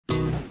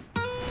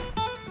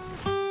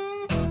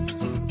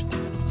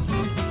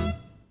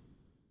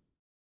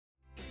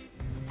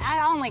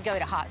only go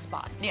to hot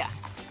spots. Yeah.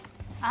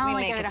 I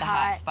only make go it to the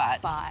hot hot spot.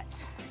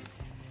 spots.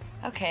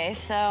 Okay,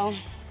 so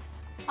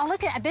Oh,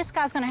 look at this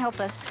guy's gonna help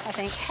us, I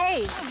think.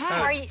 Hey,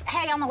 how are you?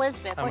 Hey, I'm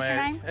Elizabeth. What's your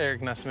name?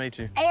 Eric, nice to meet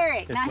you.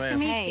 Eric, Yes, nice to ma'am.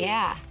 meet hey, you.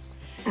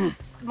 yeah.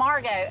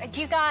 Margo,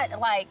 you got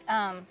like,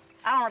 I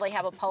don't really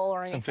have a pole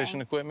or anything. Some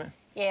fishing equipment?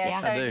 Yeah, Yeah.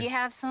 so I do. you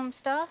have some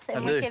stuff that I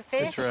we do. can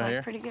fish? It's right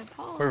here. Pretty good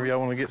pole. Wherever y'all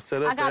want to get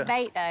set up I got at.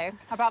 bait though.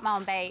 I brought my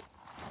own bait.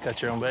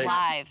 Got your own bait?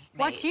 Live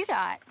What baits. you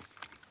got?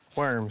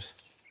 Worms.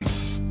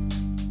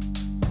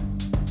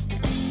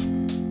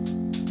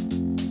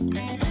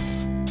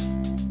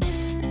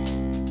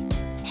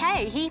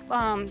 Hey,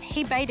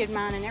 he baited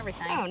mine and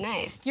everything. Oh,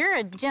 nice. You're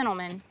a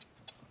gentleman.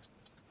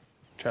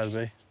 Try to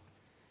be.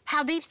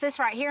 How deep's this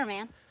right here,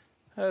 man?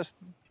 That's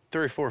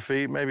 3 or 4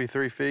 feet, maybe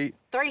 3 feet.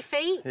 3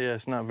 feet? Yeah,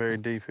 it's not very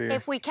deep here.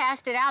 If we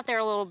cast it out there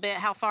a little bit,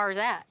 how far is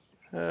that?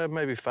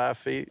 Maybe 5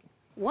 feet.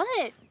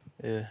 What?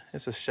 Yeah,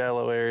 it's a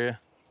shallow area.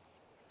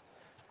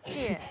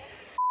 Yeah.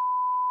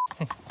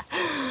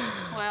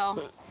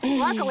 Well,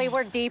 luckily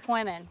we're deep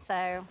women,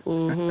 so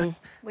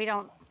we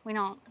don't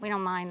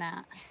mind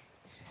that.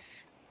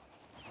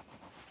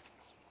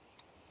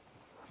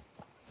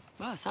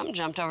 Whoa, something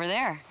jumped over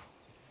there.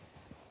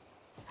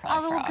 It's Oh, probably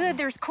a well, frog. good.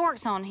 There's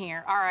quartz on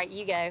here. All right,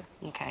 you go.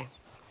 Okay.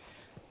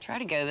 Try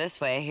to go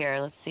this way here.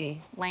 Let's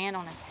see. Land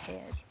on his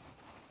head.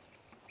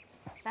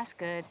 That's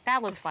good.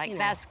 That looks like you know.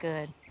 that's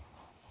good.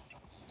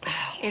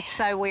 It's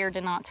so weird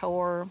to not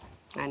tour.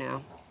 I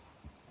know.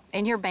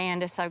 And your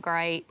band is so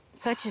great.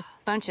 Such a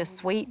bunch of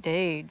sweet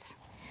dudes.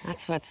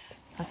 That's what's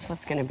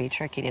going to be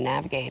tricky to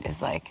navigate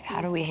is like, how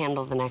do we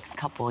handle the next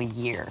couple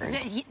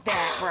years?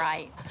 That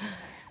right.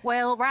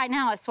 Well, right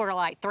now it's sort of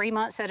like 3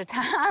 months at a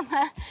time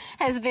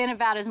has been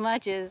about as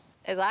much as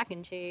I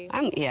can chew.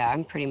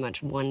 I'm pretty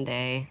much one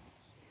day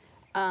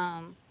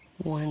at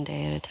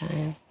a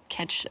time.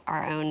 Catch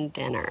our own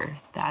dinner.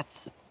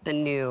 That's the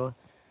new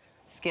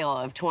skill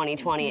of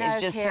 2020 No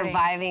is just kidding.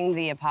 surviving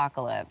the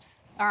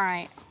apocalypse. All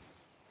right.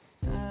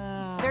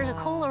 There's a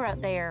cooler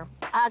up there.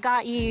 I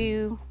got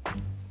you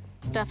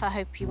stuff I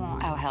hope you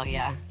want. Oh, hell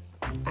yeah.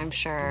 I'm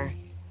sure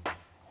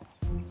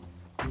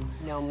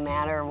no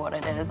matter what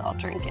it is, I'll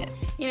drink it.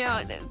 You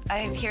know,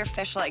 I hear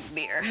fish like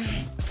beer.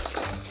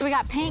 So we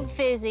got pink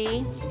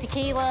fizzy,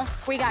 tequila.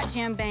 We got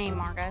Jim Beam,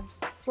 Margo.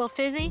 Well,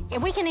 fizzy,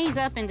 and we can ease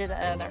up into the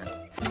other.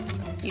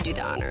 You do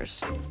the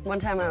honors. One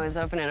time I was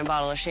opening a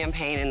bottle of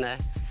champagne and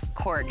the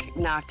cork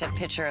knocked a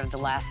picture of the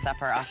Last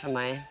Supper off of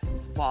my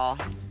wall.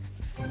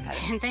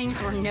 And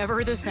things were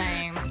never the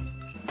same.